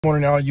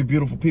Morning, all you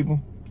beautiful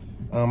people.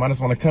 I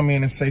just want to come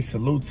in and say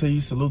salute to you,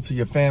 salute to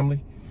your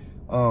family.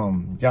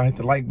 Y'all hit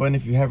the like button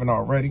if you haven't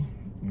already.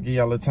 Give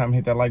y'all a little time to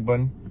hit that like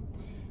button.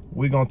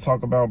 We're gonna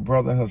talk about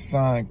brother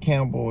Hassan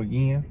Campbell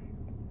again.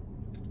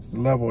 It's the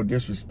level of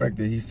disrespect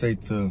that he say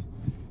to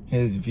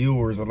his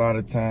viewers a lot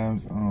of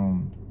times.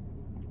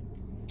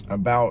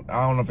 About,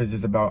 I don't know if it's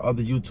just about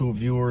other YouTube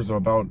viewers or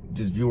about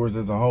just viewers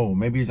as a whole.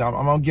 Maybe I'm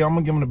gonna give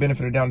him the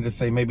benefit of the doubt and just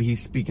say maybe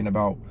he's speaking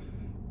about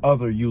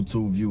other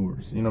YouTube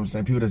viewers, you know what I'm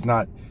saying, people that's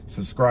not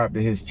subscribed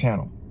to his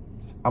channel.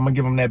 I'm gonna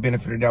give him that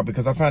benefit of the doubt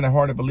because I find it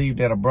hard to believe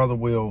that a brother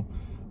will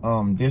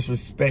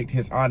disrespect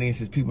his audience,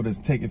 his people that's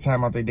taking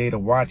time out their day to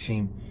watch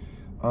him,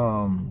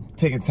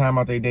 taking time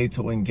out their day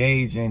to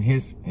engage in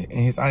his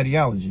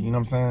ideology, you know what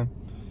I'm saying,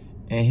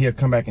 and he'll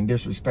come back and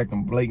disrespect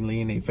them blatantly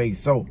in their face.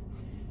 So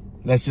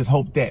let's just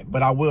hope that.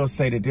 But I will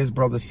say that this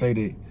brother say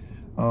that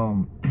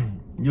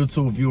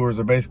YouTube viewers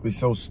are basically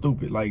so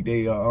stupid, like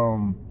they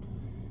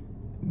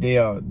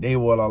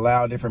will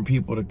allow different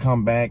people to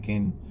come back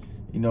and,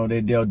 you know,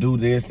 they'll do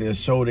this, they'll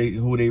show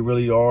who they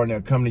really are, and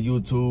they'll come to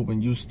YouTube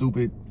and you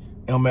stupid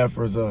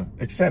MFers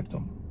accept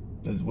them.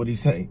 That's what he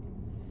say.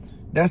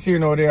 That's here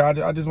nor there.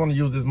 I just want to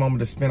use this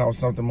moment to spin off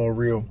something more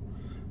real,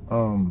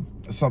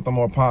 something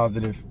more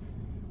positive,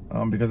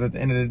 because at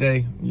the end of the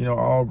day, you know,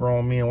 all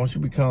grown men, once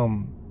you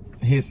become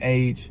his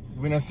age,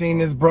 we done seen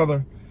this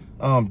brother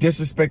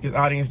disrespect his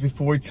audience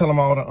before. He tell them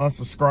all to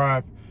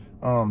unsubscribe.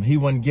 He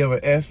wouldn't give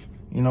a F.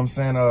 You know what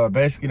I'm saying?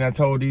 Basically, I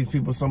told these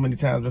people so many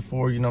times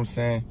before, you know what I'm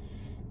saying,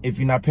 if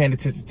you're not paying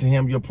attention to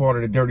him, you're part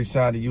of the dirty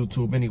side of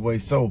YouTube anyway.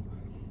 So,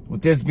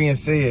 with this being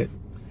said,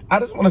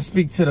 I just want to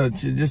speak to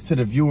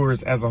the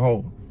viewers as a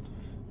whole.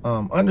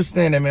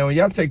 Understand that, man, when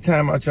y'all take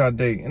time out y'all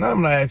day, and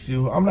I'm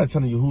not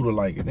telling you who to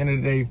like. At the end of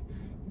the day,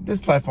 this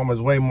platform is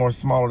way more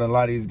smaller than a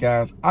lot of these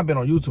guys. I've been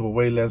on YouTube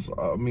way less,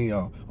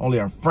 only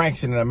a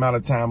fraction of the amount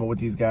of time of what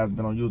these guys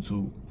been on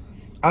YouTube.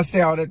 I say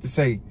all that to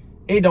say,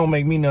 it don't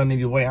make me nothing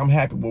either way. I'm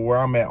happy with where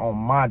I'm at on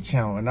my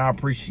channel, and I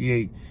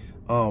appreciate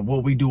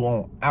what we do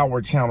on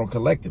our channel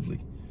collectively.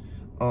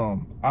 I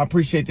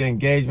appreciate the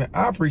engagement.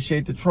 I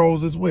appreciate the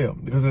trolls as well,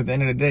 because at the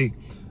end of the day,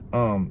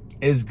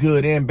 it's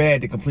good and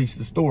bad that completes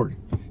the story.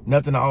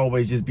 Nothing to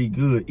always just be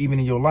good, even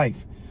in your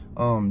life.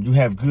 You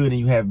have good and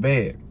you have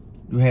bad.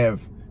 You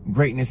have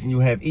greatness and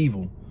you have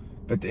evil.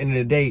 But at the end of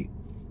the day,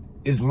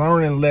 it's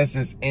learning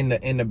lessons in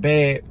the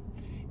bad.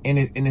 And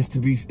it's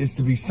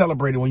to be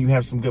celebrated when you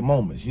have some good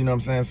moments. You know what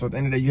I'm saying? So at the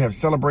end of the day, you have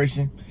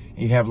celebration and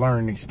you have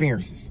learning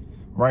experiences,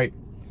 right?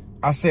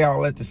 I say all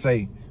that to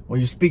say, when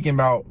you're speaking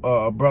about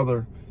a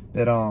brother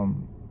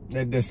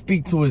that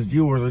speak to his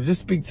viewers, or just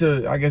speak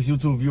to, I guess,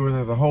 YouTube viewers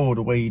as a whole,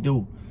 the way he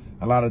do,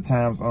 a lot of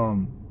times,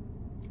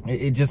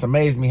 it just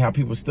amazes me how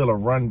people still are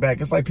run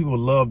back. It's like people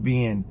love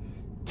being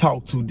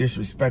talked to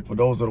disrespectful.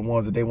 Those are the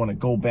ones that they want to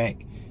go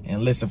back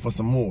and listen for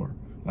some more.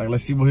 Like,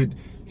 let's see what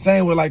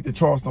same with like the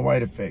Charleston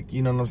White effect,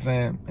 you know what I'm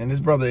saying? And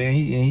this brother, and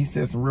he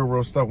said some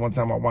real stuff one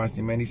time I watched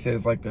him, man. He said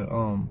it's like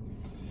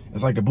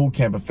the boot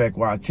camp effect,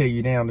 where I tear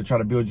you down to try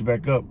to build you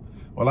back up.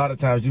 Well, a lot of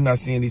times you're not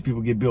seeing these people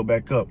get built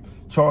back up.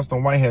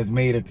 Charleston White has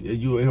made a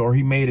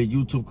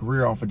YouTube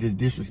career off of just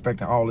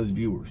disrespecting all his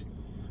viewers,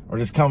 or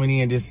just coming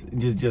in just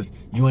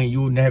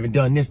you haven't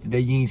done this today,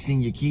 you ain't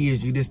seen your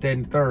kids, you this, that,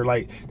 and the third.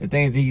 Like the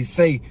things that he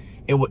say,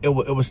 it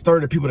would stir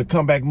the people to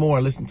come back more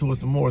and listen to it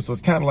some more. So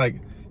it's kind of like,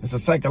 it's a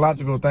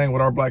psychological thing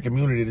with our black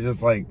community. It's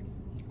just like,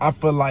 I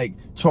feel like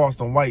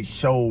Charleston White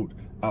showed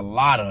a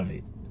lot of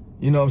it.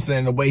 You know what I'm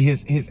saying? The way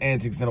his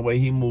antics and the way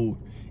he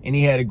moved. And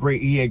he had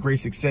great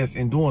success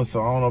in doing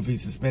so. I don't know if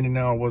he's suspended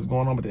now or what's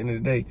going on, but at the end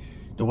of the day,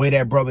 the way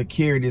that brother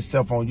carried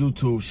himself on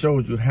YouTube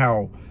shows you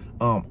how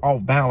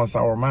off balance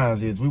our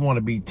minds is. We want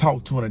to be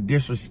talked to in a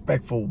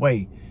disrespectful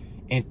way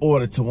in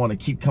order to want to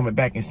keep coming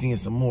back and seeing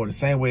some more. The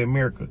same way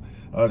America,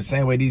 the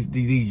same way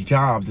these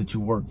jobs that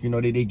you work, you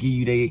know, they give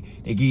you their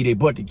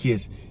butt to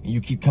kiss and you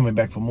keep coming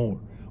back for more.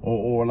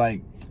 Or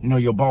like, you know,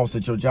 your boss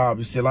at your job,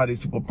 you see a lot of these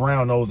people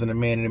brown nosing a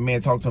man, and the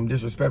man talk to him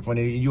disrespectful, and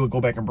you would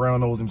go back and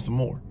brown nose him some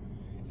more.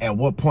 At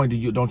what point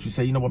don't you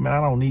say, you know what, man,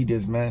 I don't need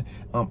this, man.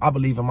 I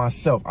believe in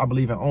myself. I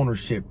believe in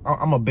ownership.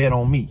 I'm a bet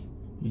on me.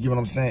 You get what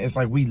I'm saying? It's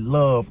like we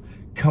love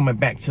coming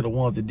back to the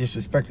ones that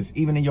disrespect us,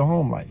 even in your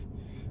home life.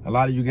 A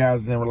lot of you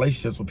guys is in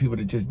relationships with people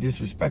that just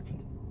disrespectful,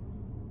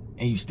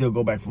 and you still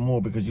go back for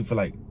more because you feel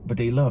like, but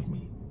they love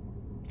me.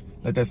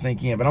 Let that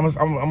sink in. But I'm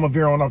gonna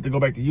veer on off to go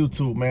back to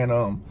YouTube,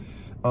 man.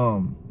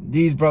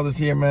 These brothers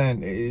here,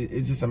 man,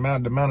 it's just the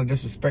amount of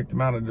disrespect, the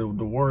amount of the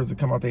words that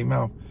come out their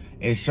mouth.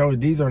 It shows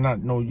these are not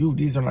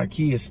these are not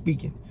kids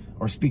speaking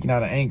or speaking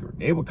out of anger.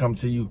 They would come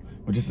to you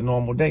with just a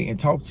normal day and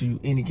talk to you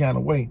any kind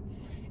of way.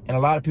 And a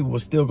lot of people will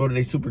still go to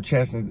their super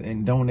chats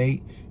and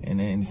donate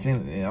and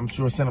send, I'm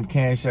sure, send them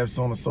cash apps,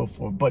 so on and so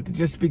forth. But to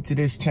just speak to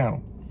this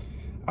channel,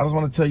 I just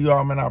want to tell you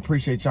all, man, I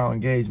appreciate y'all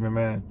engagement,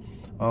 man.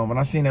 When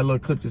I seen that little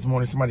clip this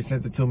morning, somebody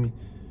sent it to me.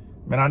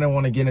 Man, I didn't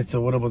want to get into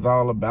what it was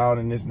all about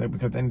and this and that,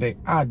 because at the end of the day,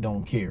 I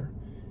don't care.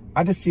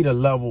 I just see the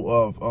level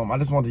of, I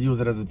just want to use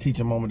it as a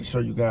teaching moment to show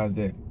you guys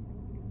that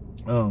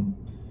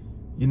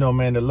you know,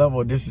 man, the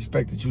level of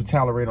disrespect that you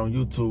tolerate on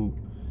YouTube,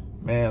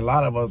 man, a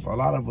lot of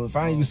us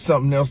find you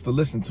something else to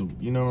listen to.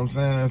 You know what I'm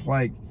saying? It's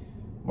like,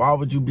 why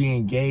would you be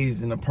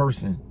engaged in a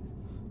person?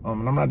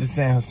 And I'm not just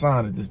saying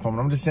Hassan at this point.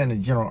 I'm just saying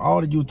in general,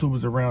 all the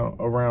YouTubers around,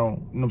 you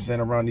know what I'm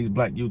saying, around these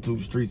black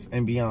YouTube streets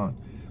and beyond.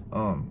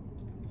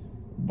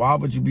 Why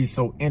would you be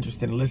so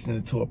interested in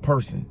listening to a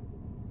person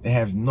that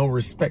has no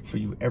respect for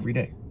you every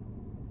day?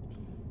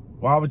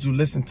 Why would you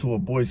listen to a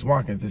Boyce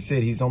Watkins that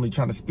said he's only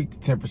trying to speak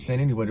to 10%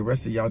 anyway, the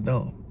rest of y'all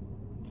dumb?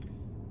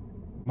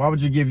 Why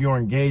would you give your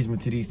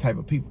engagement to these type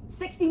of people?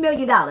 $60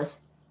 million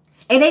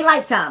in a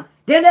lifetime.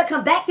 Then they'll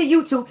come back to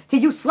YouTube, to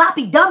you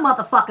sloppy dumb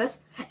motherfuckers,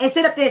 and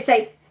sit up there and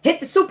say, hit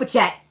the super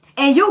chat,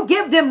 and you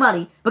give them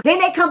money, but then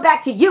they come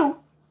back to you,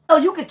 so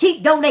you could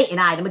keep donating.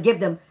 All right, I'm gonna give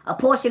them a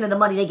portion of the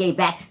money they gave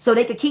back, so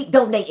they could keep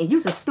donating.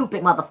 You's a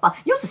stupid motherfucker.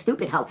 You's a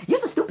stupid hoe.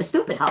 You's a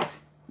stupid hoe.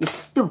 You're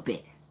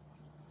stupid.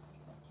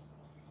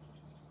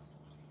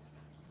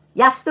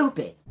 Y'all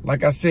stupid.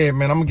 Like I said,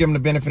 man, I'm gonna give him the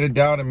benefit of the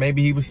doubt, and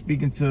maybe he was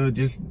speaking to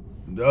just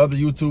the other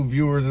YouTube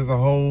viewers as a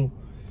whole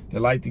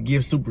that like to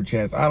give super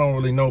chats. I don't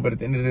really know, but at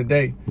the end of the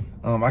day,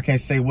 I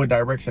can't say what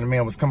direction the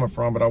man was coming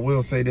from, but I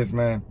will say this,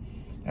 man.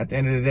 At the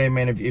end of the day,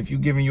 man, if you're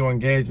giving your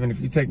engagement,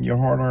 if you're taking your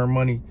hard-earned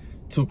money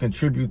to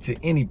contribute to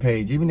any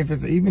page, even if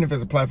it's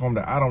a platform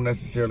that I don't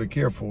necessarily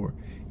care for,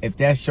 if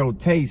that's your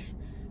taste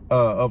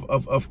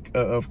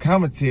of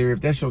commentary,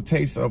 if that's your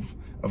taste of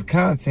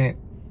content,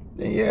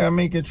 then yeah, I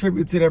mean,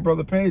 contribute to that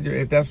brother page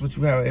if that's what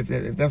you have,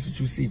 if that's what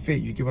you see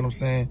fit. You get what I'm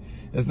saying?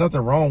 There's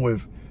nothing wrong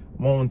with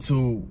wanting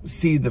to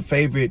see the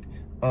favorite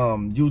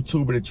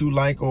YouTuber that you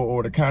like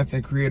or the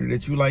content creator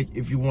that you like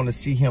if you want to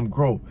see him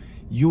grow.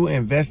 You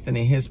investing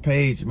in his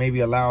page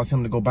maybe allows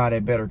him to go buy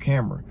that better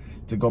camera,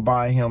 to go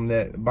buy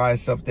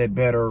himself that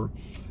better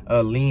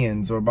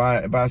lens, or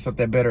buy himself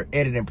that better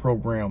editing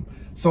program,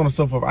 so on and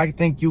so forth. I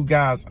think you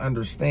guys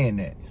understand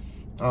that.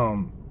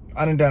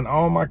 I done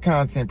all my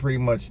content pretty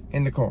much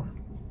in the car,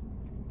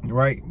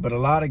 right? But a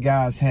lot of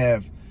guys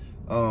have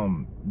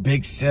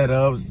big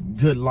setups,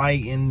 good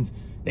lighting.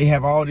 They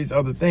have all these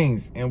other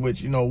things, in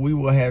which, you know, we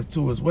will have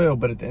too as well.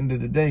 But at the end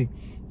of the day,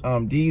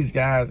 these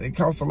guys, it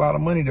costs a lot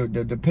of money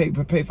to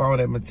pay for all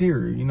that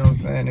material. You know what I'm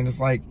saying? And it's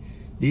like,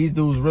 these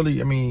dudes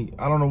really, I mean,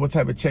 I don't know what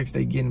type of checks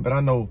they getting, but I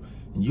know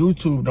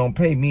YouTube don't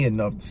pay me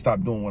enough to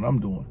stop doing what I'm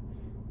doing.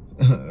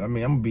 I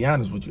mean, I'm gonna be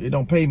honest with you, it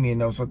don't pay me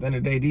enough. So at the end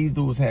of the day, these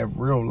dudes have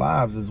real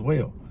lives as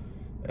well.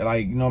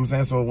 Like, you know what I'm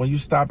saying? So when you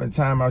stop and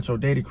time out your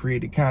day to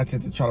create the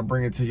content to try to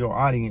bring it to your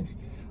audience,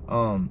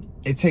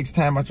 it takes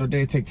time out your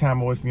day, it takes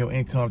time away from your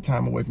income,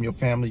 time away from your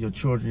family, your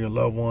children, your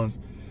loved ones,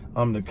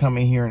 to come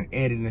in here and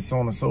edit and so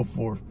on and so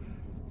forth,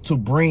 to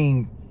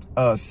bring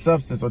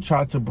substance, or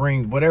try to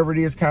bring whatever it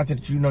is, content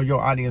that you know your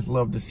audience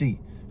love to see.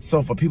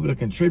 So for people to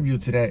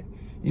contribute to that,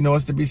 you know,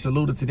 it's to be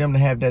saluted to them to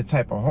have that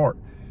type of heart,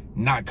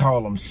 not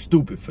call them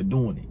stupid for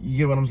doing it. You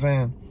get what I'm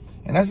saying?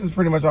 And that's just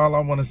pretty much all I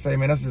want to say,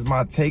 man. That's just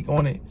my take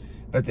on it.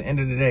 But at the end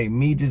of the day,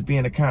 me just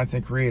being a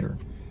content creator,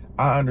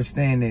 I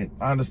understand it.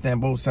 I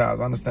understand both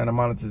sides. I understand the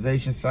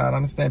monetization side. I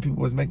understand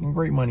people was making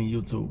great money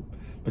on YouTube.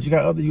 But you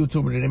got other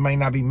YouTubers that they may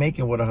not be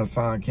making what a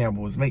Hassan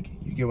Campbell is making.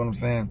 You get what I'm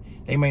saying?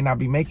 They may not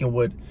be making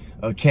what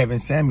Kevin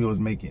Samuel is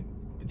making.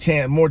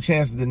 More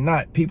chances than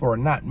not, people are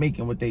not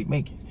making what they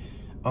making.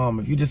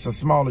 If you're just a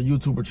smaller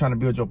YouTuber trying to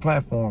build your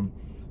platform,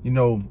 you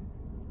know,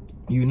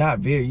 you're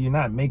not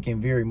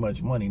making very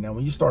much money. Now,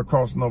 when you start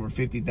crossing over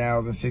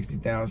 50,000,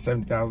 60,000,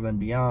 70,000 and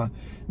beyond,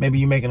 maybe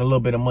you're making a little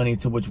bit of money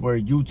to where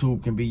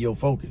YouTube can be your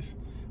focus.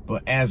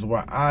 But as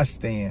where I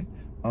stand,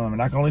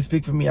 and I can only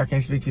speak for me, I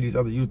can't speak for these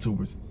other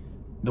YouTubers.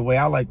 The way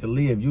I like to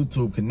live,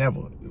 YouTube can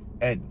never,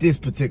 at this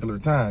particular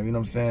time, you know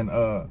what I'm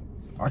saying?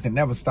 I can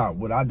never stop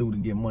what I do to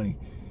get money,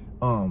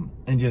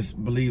 and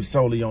just believe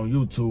solely on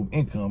YouTube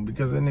income,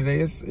 because in the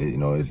day, it's, you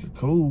know, it's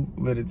cool,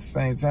 but at the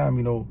same time,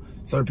 you know,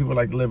 certain people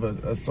like to live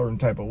a certain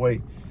type of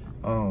way,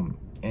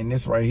 and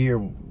this right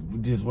here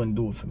just wouldn't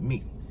do it for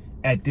me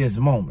at this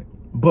moment.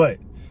 But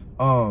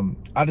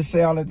I just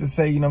say all that to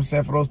say, you know what I'm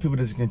saying, for those people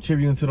that's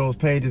contributing to those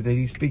pages that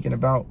he's speaking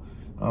about,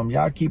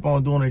 y'all keep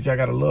on doing it if y'all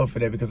got a love for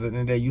that, because at the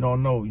end of the day, you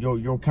don't know,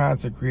 your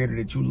content creator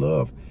that you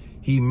love,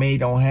 he may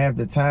don't have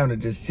the time to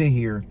just sit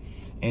here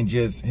and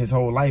just his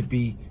whole life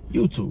be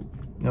YouTube.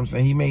 You know what I'm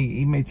saying?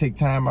 He may take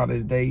time out of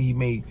his day. He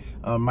may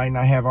might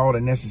not have all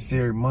the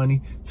necessary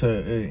money to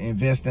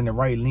invest in the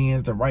right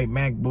lens, the right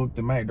MacBook,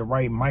 the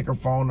right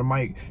microphone,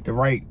 the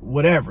right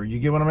whatever. You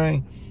get what I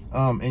mean?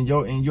 And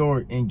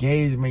your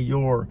engagement,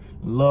 your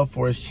love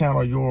for his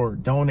channel, your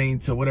donating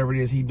to whatever it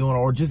is he doing,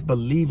 or just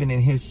believing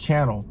in his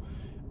channel,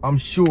 I'm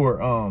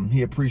sure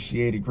he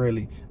appreciated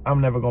greatly.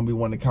 I'm never gonna be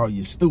one to call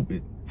you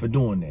stupid for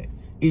doing that.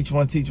 Each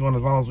one teach one.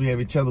 As long as we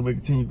have each other, we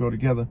continue to grow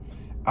together.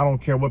 I don't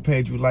care what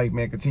page you like,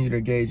 man. Continue to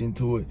engage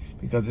into it,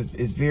 because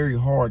it's very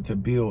hard to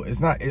build. It's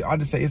not. I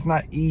just say it's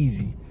not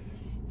easy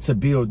to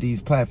build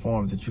these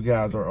platforms that you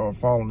guys are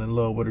falling in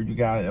love with, or you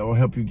guys, or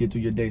help you get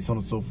through your day, so on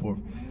and so forth.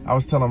 I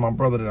was telling my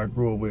brother that I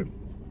grew up with,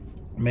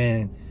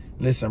 man,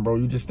 listen, bro,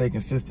 you just stay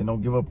consistent.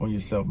 Don't give up on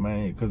yourself,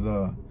 man, because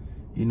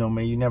You know,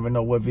 man, you never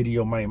know what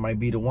video might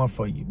be the one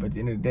for you. But at the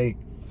end of the day,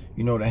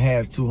 you know, to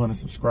have 200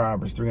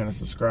 subscribers, 300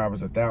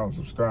 subscribers, 1,000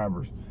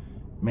 subscribers,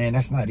 man,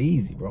 that's not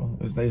easy, bro.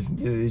 It's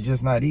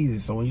just not easy.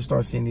 So when you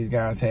start seeing these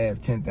guys have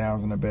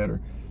 10,000 or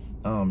better,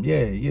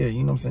 yeah, you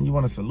know what I'm saying? You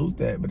want to salute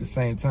that, but at the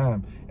same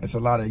time, it's a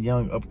lot of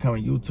young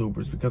upcoming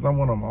YouTubers, because I'm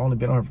one of them. I've only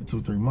been on here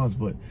for 2-3 months,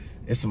 but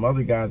it's some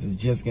other guys that's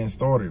just getting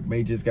started.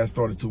 May just got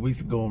started 2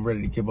 weeks ago and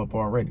ready to give up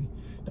already.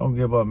 Don't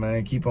give up,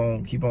 man. Keep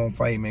on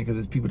fighting, man, because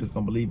there's people that's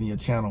gonna believe in your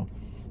channel,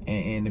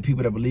 and the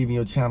people that believe in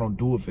your channel,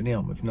 do it for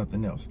them, if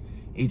nothing else.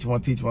 Each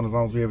one teach one. As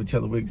long as we have each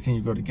other, we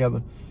continue to go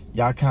together.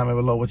 Y'all comment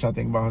below what y'all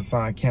think about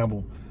Hassan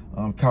Campbell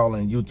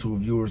calling YouTube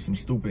viewers some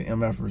stupid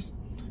MFers.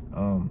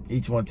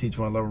 Each one teach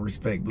one, love and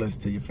respect.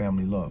 Blessed to your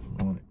family, love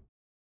on it.